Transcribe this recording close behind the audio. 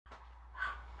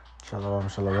Shalom,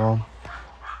 shalom.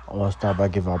 I want to start by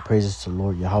giving our praises to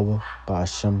Lord Yahweh,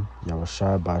 Ba'ashem,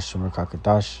 Yahushai, Ba'ashem,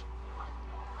 Rakakadash.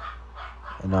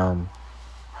 And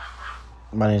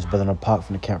my name is Brother Napak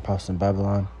from the Camp Prophets in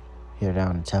Babylon, here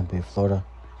down in Tampa Bay, Florida.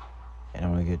 And I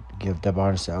want to give double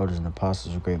honors to elders and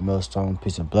apostles of Great Millstone,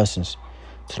 peace and blessings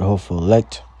to the hopeful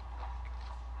elect.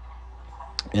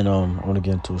 And I want to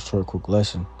get into a short, quick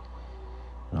lesson.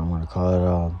 And I'm going to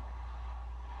call it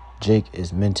Jake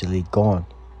is mentally gone.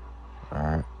 All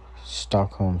right.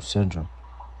 Stockholm syndrome.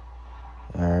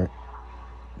 All right.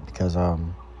 Because now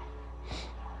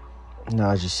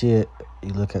as you see it,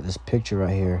 you look at this picture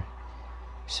right here.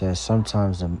 It says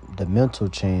sometimes the mental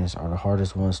chains are the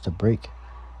hardest ones to break.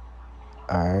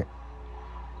 All right.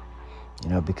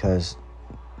 Because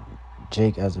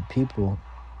Jake as a people,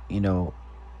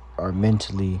 are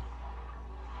mentally,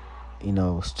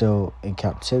 still in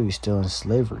captivity, still in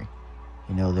slavery.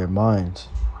 Their minds.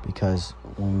 Because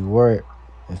when we were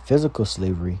in physical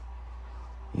slavery,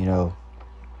 they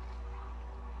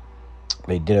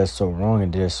did us so wrong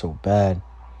and did us so bad,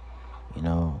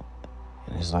 and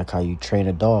it's like how you train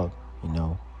a dog,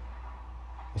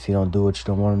 If you don't do what you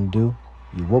don't want him to do,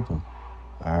 you whoop him,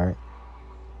 all right?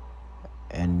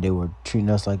 And they were treating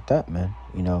us like that, man,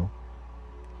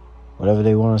 Whatever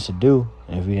they want us to do,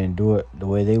 and if we didn't do it the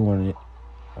way they wanted it,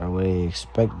 or the way they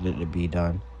expected it to be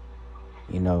done,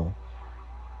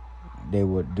 they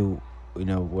would do,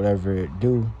 whatever it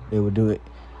do, they would do it,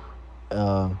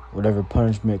 whatever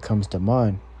punishment comes to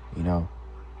mind,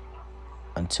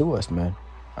 unto us, man,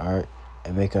 all right,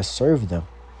 and make us serve them,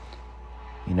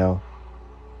 and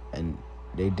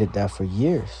they did that for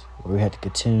years, where we had to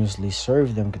continuously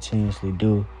serve them, continuously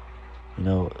do,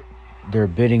 their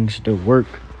biddings, their work,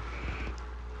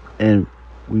 and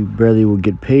we barely would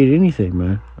get paid anything,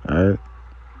 man, all right,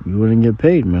 we wouldn't get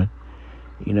paid, man,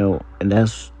 and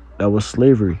that was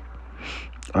slavery,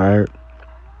 all right.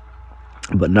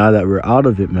 But now that we're out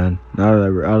of it, man, now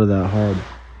that we're out of that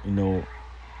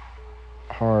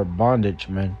hard bondage,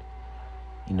 man,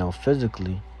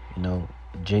 physically,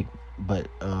 Jake, but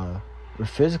we're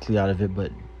physically out of it,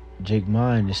 but Jake's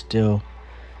mind is still,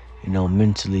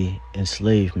 mentally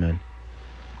enslaved, man,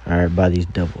 all right, by these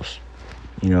devils,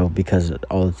 because of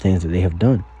all the things that they have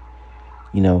done,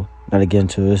 Now to get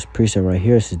into this precept right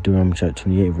here, it says Deuteronomy chapter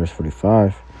 28, verse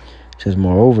 45. It says,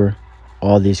 moreover,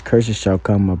 all these curses shall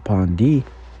come upon thee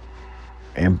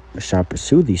and shall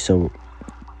pursue thee. So,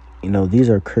 these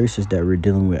are curses that we're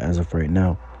dealing with as of right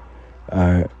now.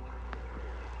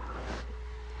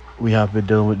 We have been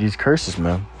dealing with these curses,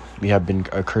 man. We have been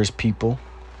a cursed people,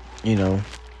 no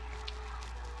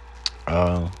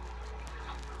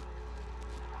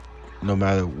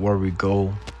matter where we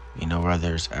go,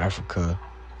 whether it's Africa,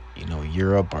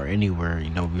 Europe or anywhere,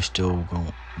 we still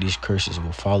going, these curses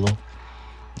will follow.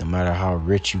 No matter how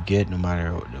rich you get, no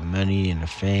matter the money and the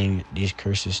fame, these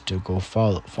curses still go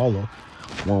follow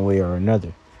one way or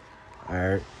another. All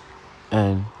right.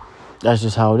 And that's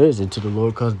just how it is until the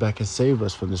Lord comes back and save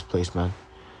us from this place, man.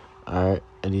 All right.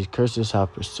 And these curses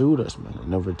have pursued us, man,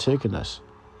 and overtaken us.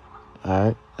 All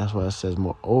right. That's why it says,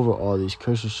 moreover, all these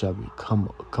curses shall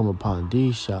come upon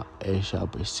thee, shall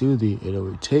pursue thee, and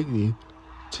overtake thee,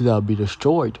 till thou be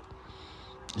destroyed.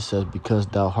 It says, because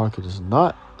thou hearkenest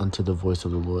not unto the voice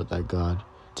of the Lord thy God,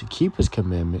 to keep his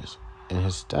commandments and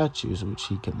his statutes which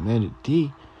he commanded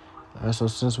thee. So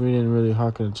since we didn't really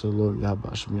hearken unto the Lord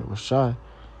Yahushai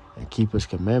and keep his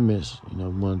commandments,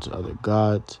 went to other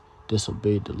gods,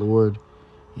 disobeyed the Lord,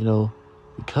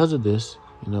 because of this,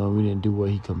 we didn't do what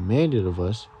he commanded of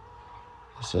us.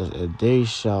 It says, and they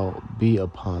shall be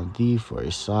upon thee for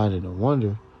a sign and a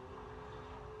wonder,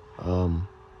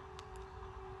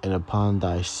 and upon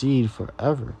thy seed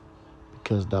forever,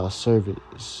 because thou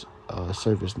servest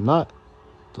not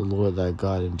the Lord thy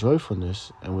God in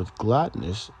joyfulness and with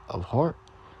gladness of heart,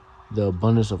 the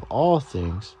abundance of all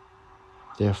things.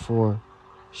 Therefore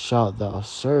shalt thou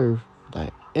serve thy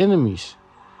enemies,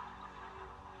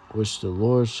 which the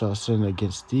Lord shall send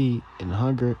against thee in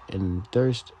hunger and in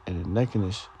thirst and in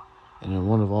nakedness and in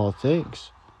want of all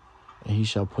things. And he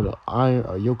shall put a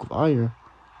yoke of iron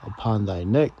upon thy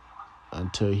neck,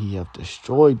 until he have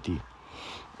destroyed thee.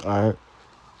 All right.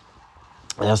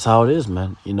 And that's how it is,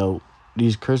 man.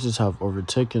 These curses have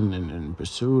overtaken and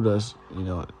pursued us,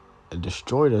 and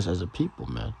destroyed us as a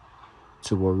people, man.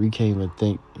 To where we can't even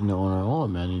think, on our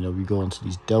own, man. We go into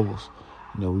these devils.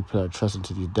 We put our trust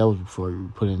into these devils before we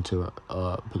put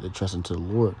the trust into the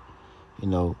Lord.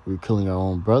 We're killing our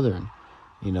own brethren,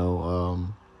 and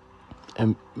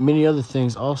many other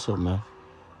things also, man.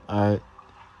 All right.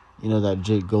 That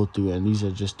Jake go through, and these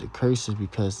are just the curses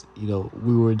because,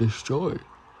 we were destroyed.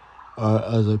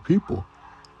 as a people,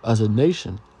 as a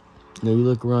nation. You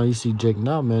look around, you see Jake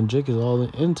now, man. Jake is all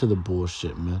into the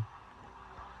bullshit, man.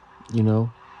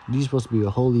 These supposed to be a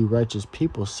holy, righteous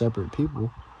people, separate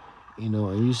people,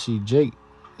 and you see Jake,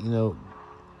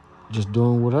 just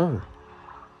doing whatever.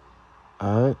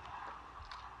 All right.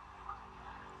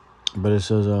 But it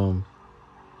says,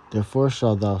 therefore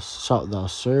shalt thou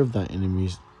serve thy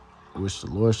enemies, which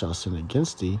the Lord shall send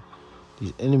against thee.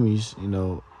 These enemies,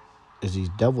 is these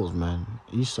devils, man.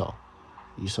 Esau,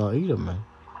 Edom, man.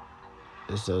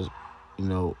 It says,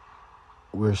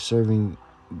 we're serving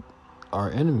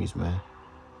our enemies, man.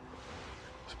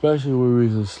 Especially when we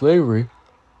was in slavery,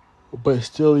 but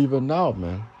still even now,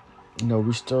 man.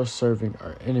 We still serving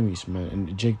our enemies, man.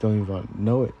 And Jake don't even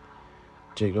know it.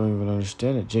 Jake don't even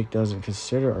understand it. Jake doesn't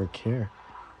consider or care,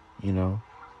 And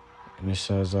it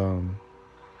says, in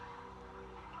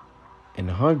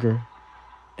the hunger,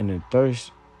 and in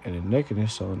thirst, and in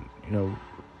nakedness. So,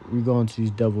 we go into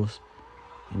these devils,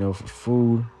 for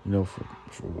food, for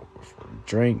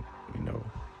drink, for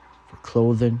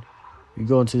clothing. We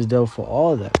go into this devil for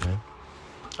all of that, man.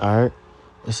 All right.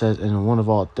 It says, and one of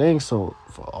all things. So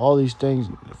for all things,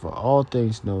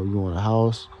 you want a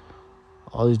house,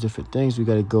 all these different things, we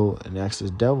got to go and ask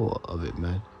this devil of it,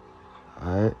 man.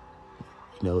 All right.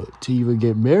 To even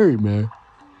get married, man.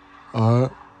 All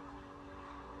right.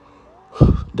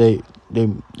 They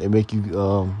make you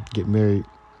get married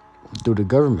through the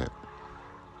government.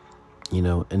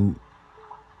 And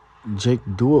Jake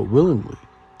do it willingly.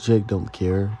 Jake don't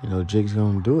care. Jake's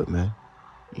gonna do it, man.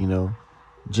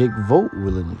 Jake vote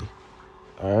willingly.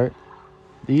 All right.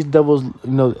 These devils,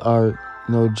 are,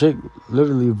 Jake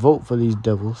literally vote for these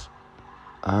devils.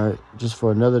 All right. Just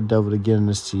for another devil to get in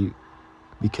the seat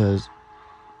because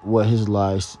what his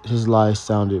lies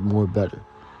sounded more better.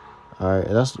 All right.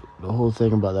 And that's the whole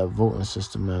thing about that voting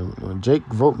system, man. When Jake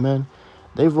vote, man,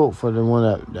 they vote for the one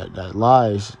that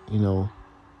lies,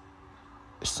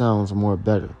 sounds more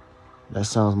better. That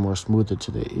sounds more smoother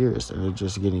to their ears, and they're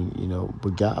just getting,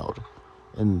 beguiled.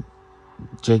 And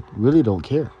Jake really don't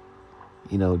care.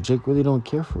 Jake really don't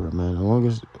care for it, man. As long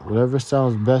as whatever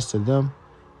sounds best to them,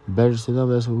 better to them,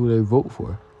 that's who they vote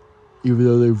for. Even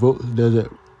though their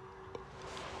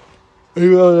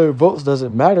votes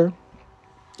doesn't matter,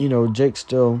 Jake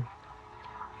still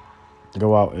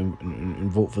go out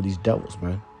and vote for these devils,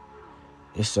 man.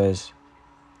 It says,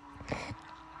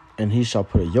 and he shall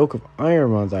put a yoke of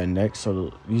iron around thy neck.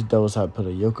 So these devils have put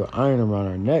a yoke of iron around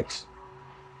our necks,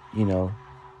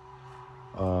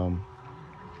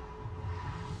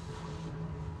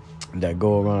 that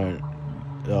go around,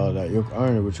 that yoke of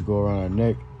iron which go around our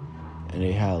neck, and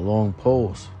they had long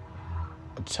poles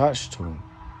attached to them.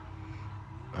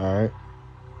 All right.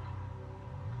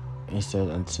 It says,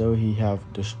 until he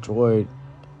have destroyed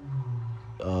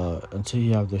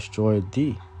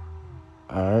thee. All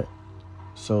right.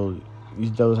 So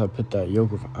these devils have put that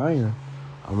yoke of iron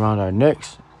around our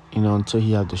necks, until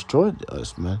he have destroyed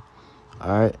us, man.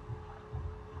 All right.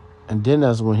 And then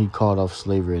that's when he called off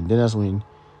slavery. And then that's when,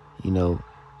 he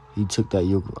took that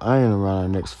yoke of iron around our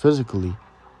necks physically.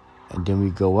 And then we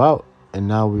go out, and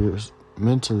now we're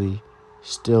mentally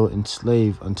still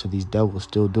enslaved unto these devils,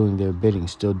 still doing their bidding,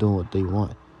 still doing what they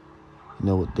want,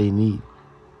 what they need,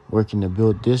 working to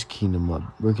build this kingdom up,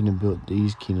 working to build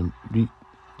these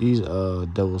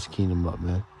devils' kingdom up,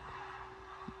 man.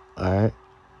 All right.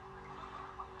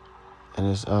 And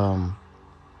it's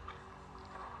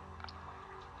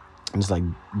like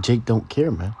Jake don't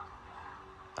care, man.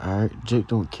 All right, Jake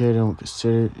don't care. They don't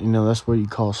consider it. That's what you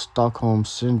call Stockholm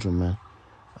syndrome, man.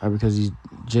 All right, because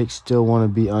Jake still want to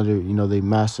be under, they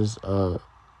masters, arm.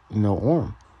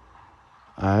 All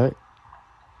right.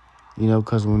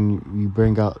 Because when you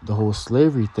bring out the whole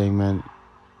slavery thing, man,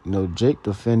 Jake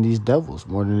defend these devils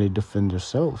more than they defend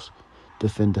themselves.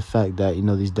 Defend the fact that,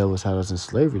 these devils had us in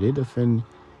slavery. They defend,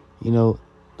 the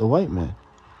white man.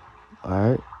 All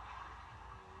right.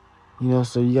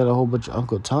 So you got a whole bunch of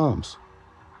Uncle Toms.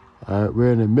 All right.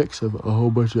 We're in a mix of a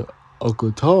whole bunch of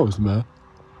Uncle Toms, man.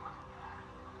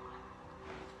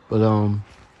 But, let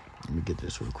me get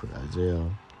this real quick. Isaiah.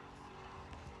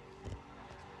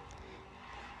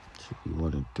 Should be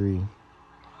 1 and 3.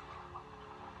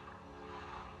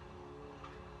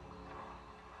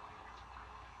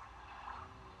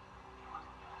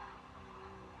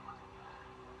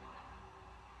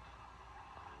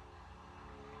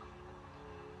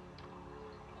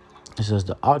 It says,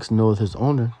 the ox knoweth his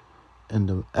owner, and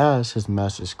the ass his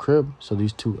master's crib. So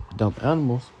these two dumb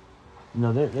animals,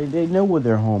 they know where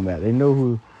their home at. They know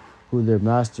who their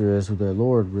master is, who their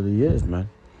Lord really is, man.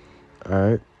 All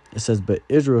right. It says, but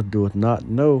Israel doeth not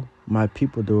know, my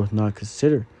people doeth not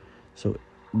consider. So,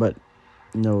 but,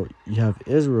 you have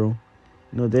Israel,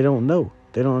 they don't know.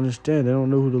 They don't understand. They don't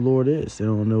know who the Lord is. They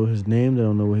don't know his name. They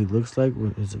don't know what he looks like,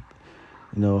 what his,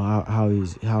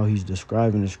 how he's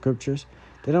described in the scriptures.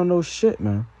 They don't know shit,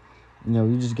 man.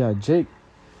 You just got Jake,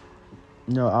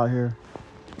 out here,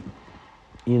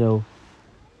 doing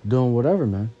whatever,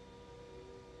 man.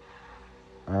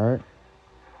 All right?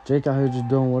 Jake out here just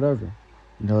doing whatever,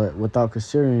 without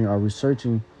considering or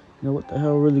researching, what the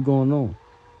hell really going on.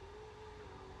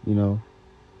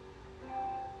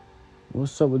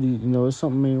 What's up with these, it's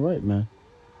something ain't right, man.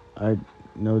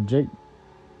 Jake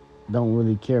don't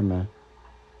really care, man.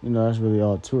 That's really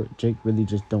all to it. Jake really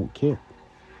just don't care.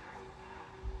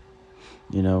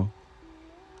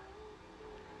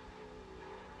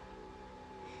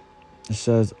 It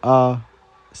says, a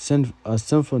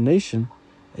sinful nation,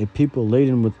 a people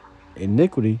laden with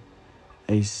iniquity,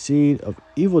 a seed of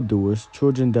evildoers,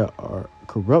 children that are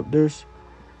corrupters.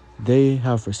 They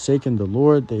have forsaken the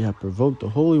Lord. They have provoked the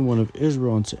Holy One of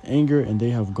Israel into anger, and they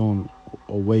have gone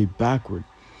away backward.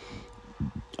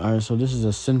 All right, so this is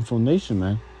a sinful nation,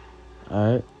 man.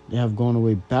 All right, they have gone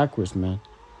away backwards, man.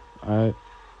 All right,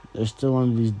 they're still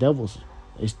under these devils.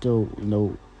 They still,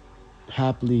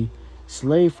 happily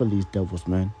slave for these devils,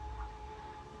 man.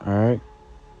 All right,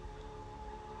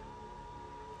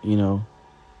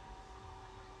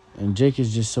 and Jake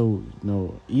is just so,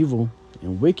 evil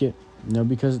and wicked,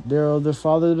 because they're the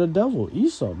father of the devil,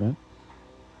 Esau, man.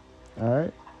 All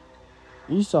right,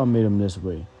 Esau made him this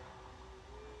way.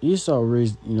 Esau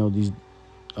raised,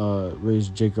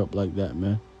 raised Jacob like that,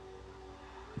 man.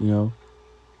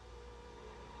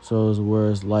 So it's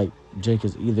whereas like Jake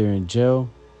is either in jail,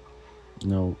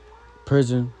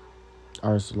 prison,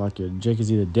 or it's like Jake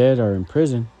is either dead or in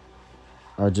prison,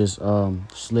 or just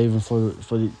slaving for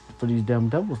these damn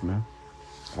devils, man.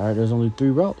 All right, there's only 3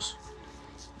 routes.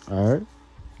 All right,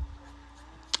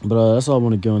 but that's all I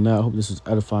want to get on that. I hope this is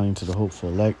edifying to the hopeful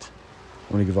elect.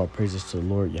 I want to give all praises to the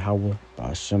Lord Yahweh,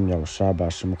 Ba'ashem, Yahushua,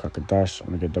 Ba'ashem, Kakadash. I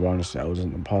want to get the honors to the elders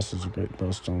and apostles of great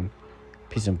millstone.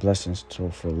 Peace and blessings to the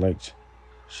hopeful elect.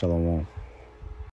 Shalom.